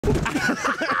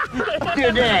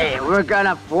Today we're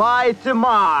gonna fly to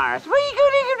Mars.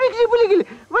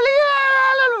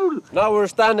 Now we're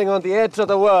standing on the edge of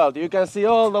the world. You can see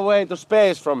all the way to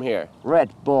space from here. Red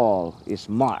ball is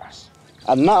Mars.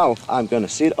 And now I'm gonna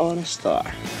sit on a star.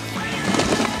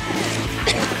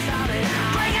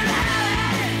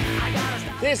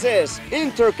 This is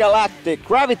intergalactic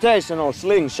gravitational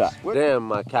slingshot. Damn,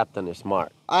 my captain is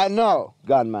smart. I know,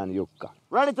 gunman Jukka.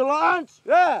 Ready to launch?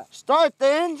 Yeah! Start the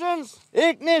engines.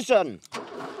 Ignition.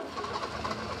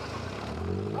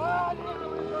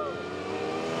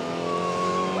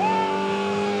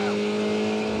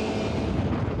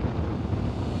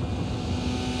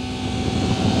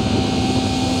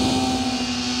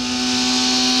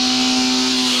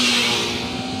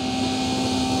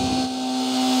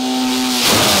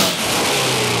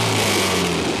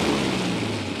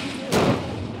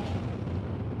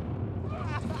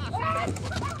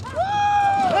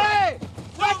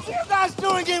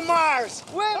 Doing in Mars?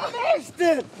 We missed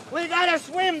it! We gotta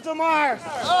swim to Mars!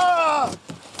 Oh!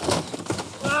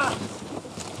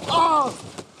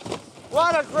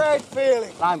 What a great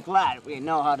feeling! I'm glad we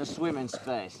know how to swim in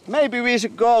space. Maybe we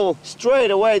should go straight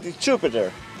away to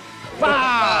Jupiter.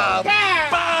 Bow! Bow!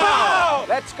 Bow!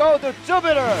 Let's go to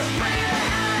Jupiter!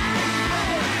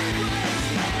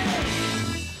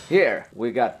 Here,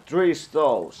 we got 3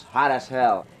 stoves, hot as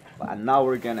hell. And now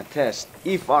we're gonna test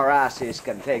if our asses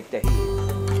can take the heat.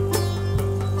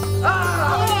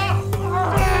 Ah!